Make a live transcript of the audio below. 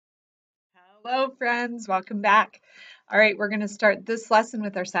Hello, friends. Welcome back. All right, we're going to start this lesson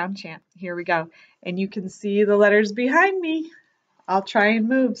with our sound chant. Here we go. And you can see the letters behind me. I'll try and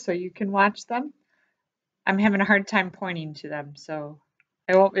move so you can watch them. I'm having a hard time pointing to them, so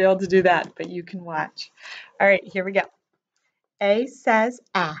I won't be able to do that, but you can watch. All right, here we go. A says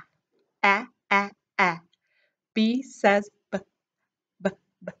ah, ah, ah, ah. B says b, b,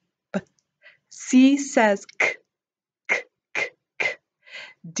 b, b. C says k, k, k, k.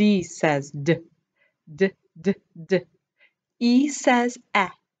 D says d, d, d, d. E says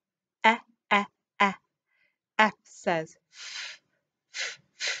ah, ah, ah, ah. F says f,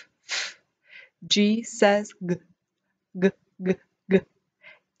 f, f, f. G says g, g, g, g.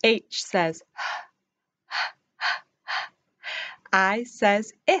 H says I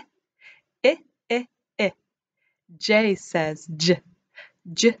says I, I, I, I. J says j,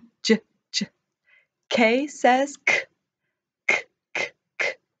 j, j, j. K says k, k, k,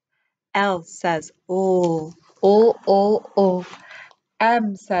 k. L says o, o, o, o.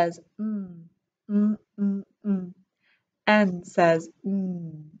 M says mm, mm, mm, mm. N says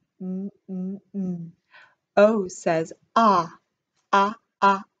mm, mm, mm, mm. O says ah, ah,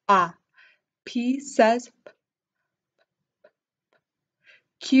 ah, ah. P says p.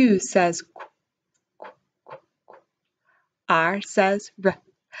 Q says qu, qu, qu, qu. R says r,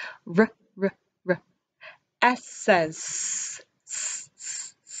 r, r, r. S says s, s,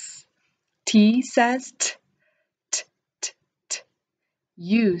 s, s. T says t, t, t, t.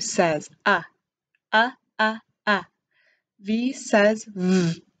 U says ah, ah, ah, ah. V says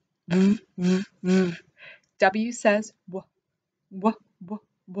v, v, v, v. W says w, w, w,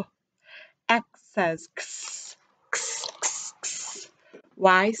 w. X says x, x, x, x.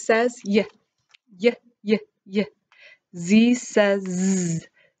 Y says y, y, y, y. Z says z,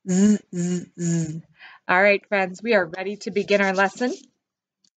 z, z, z. All right, friends, we are ready to begin our lesson.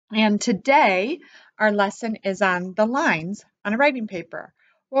 And today, our lesson is on the lines on a writing paper.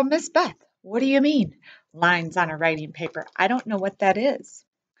 Well, Miss Beth, what do you mean, lines on a writing paper? I don't know what that is.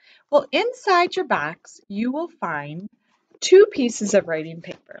 Well, inside your box, you will find two pieces of writing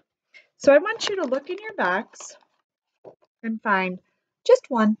paper. So I want you to look in your box and find just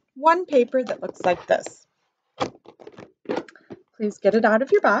one paper that looks like this. Please get it out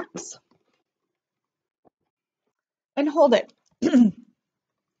of your box and hold it.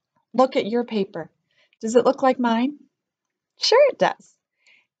 Look at your paper. Does it look like mine? Sure it does.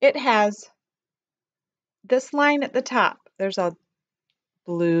 It has this line at the top. There's a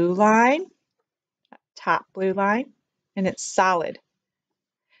blue line, top blue line, and it's solid.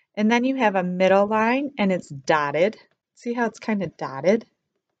 And then you have a middle line and it's dotted. See how it's kind of dotted?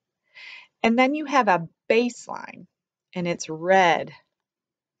 And then you have a base line and it's red.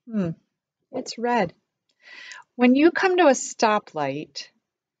 It's red. When you come to a stoplight,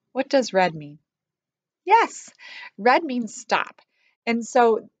 what does red mean? Yes, red means stop. And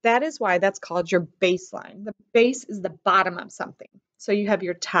so that is why that's called your baseline. The base is the bottom of something. So you have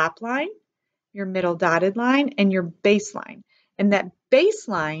your top line, your middle dotted line, and your baseline. And that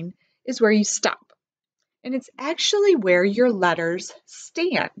baseline is where you stop. And it's actually where your letters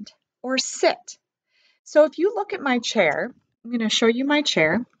stand or sit. So if you look at my chair, I'm going to show you my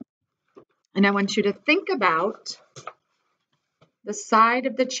chair. And I want you to think about the side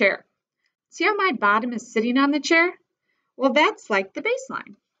of the chair. See how my bottom is sitting on the chair? Well, that's like the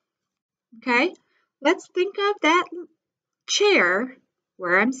baseline. Okay, let's think of that chair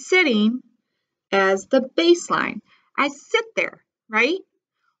where I'm sitting as the baseline. I sit there, right?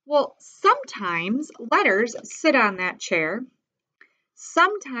 Well, sometimes letters sit on that chair.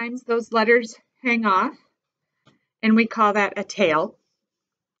 Sometimes those letters hang off, and we call that a tail.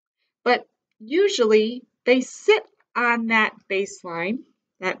 But usually they sit on that baseline,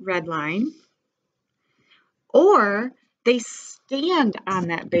 that red line, or they stand on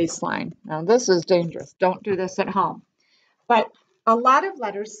that baseline. Now, this is dangerous. Don't do this at home. But a lot of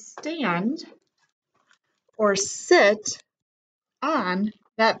letters stand or sit on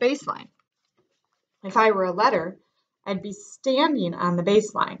that baseline. If I were a letter, I'd be standing on the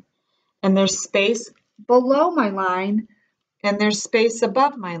baseline. And there's space below my line, and there's space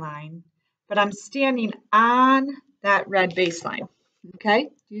above my line. But I'm standing on that red baseline. Okay,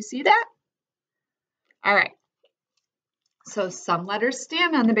 do you see that? All right. So some letters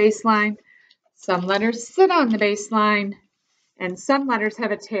stand on the baseline, some letters sit on the baseline, and some letters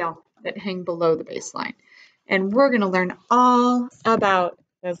have a tail that hang below the baseline. And we're going to learn all about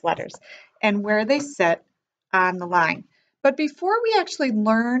those letters and where they sit on the line. But before we actually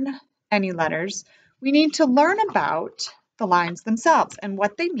learn any letters, we need to learn about the lines themselves and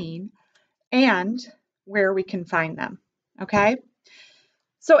what they mean and where we can find them. Okay?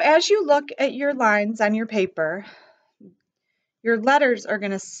 So as you look at your lines on your paper, your letters are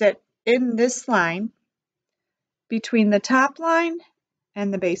going to sit in this line between the top line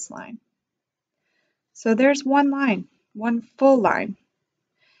and the base line. So there's one line, one full line.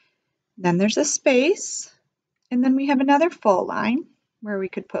 Then there's a space, and then we have another full line where we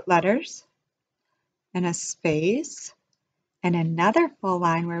could put letters, and a space, and another full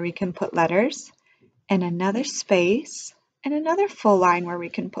line where we can put letters, and another space, and another full line where we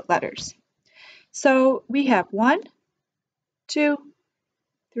can put letters. So we have 1, 2,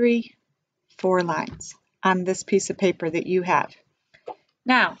 3, 4 lines on this piece of paper that you have.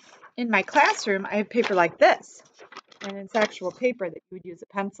 Now, in my classroom, I have paper like this, and it's actual paper that you would use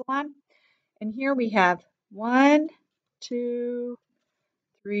a pencil on. And here we have 1, 2,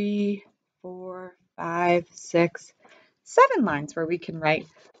 3, 4, 5, 6, 7 lines where we can write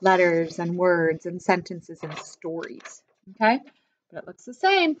letters and words and sentences and stories. Okay, but it looks the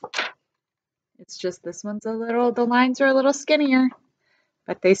same. It's just this one's the lines are a little skinnier,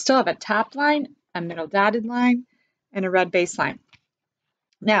 but they still have a top line, a middle dotted line, and a red base line.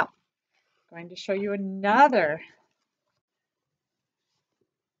 Now, I'm going to show you another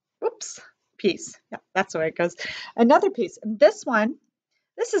piece. Yeah, that's the way it goes. Another piece. And this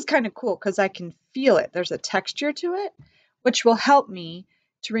is kind of cool because I can feel it. There's a texture to it, which will help me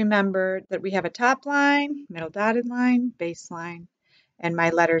to remember that we have a top line, middle dotted line, base line, and my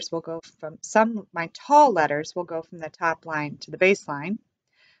letters will go my tall letters will go from the top line to the base line.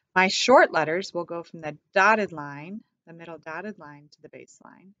 My short letters will go from the dotted line, the middle dotted line, to the base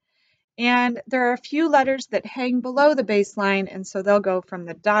line. And there are a few letters that hang below the base line, and so they'll go from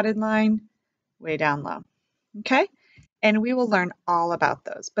the dotted line way down low. Okay? And we will learn all about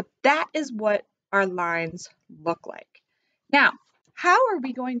those. But that is what our lines look like. Now, how are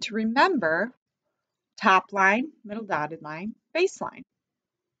we going to remember top line, middle dotted line, base line?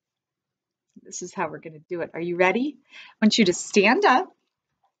 This is how we're going to do it. Are you ready? I want you to stand up,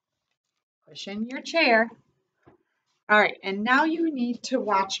 push in your chair. All right, and now you need to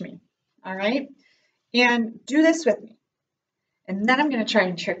watch me. All right? And do this with me. And then I'm going to try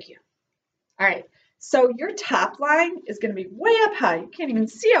and trick you. All right, so your top line is going to be way up high. You can't even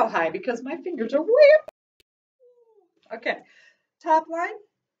see how high because my fingers are way up. Okay, top line,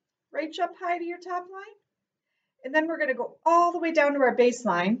 reach up high to your top line. And then we're going to go all the way down to our base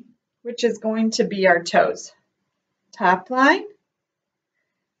line, which is going to be our toes. Top line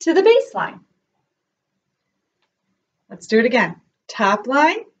to the base line. Let's do it again. Top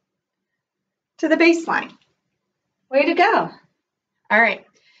line to the base line. Way to go. All right.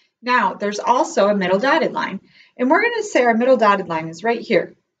 Now, there's also a middle dotted line. And we're going to say our middle dotted line is right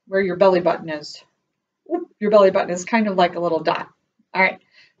here, where your belly button is. Your belly button is kind of like a little dot. All right.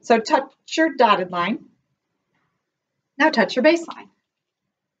 So touch your dotted line. Now touch your base line.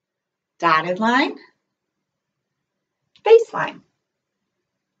 Dotted line. Base line.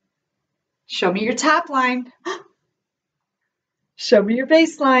 Show me your top line. Show me your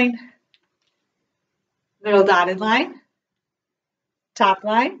base line. Middle dotted line. Top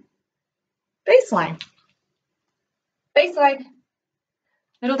line. Base line. Base line.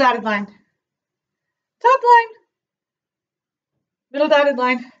 Middle dotted line. Top line. Middle dotted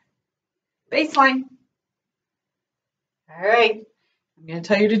line. Base line. All right. I'm going to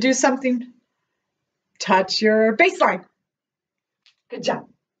tell you to do something. Touch your base line. Good job.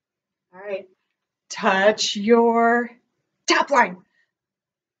 All right. Touch your top line.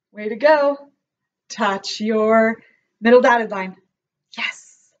 Way to go. Touch your middle dotted line.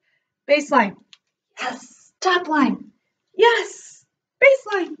 Yes. Base line. Yes. Top line. Yes. Base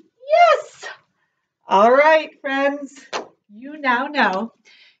line. Yes. All right, friends. You now know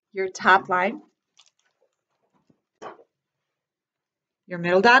your top line, your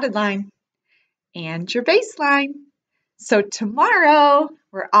middle dotted line, and your base line. So tomorrow,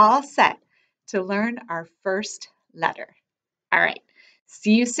 we're all set to learn our first letter. All right.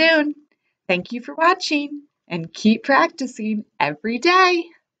 See you soon. Thank you for watching and keep practicing every day.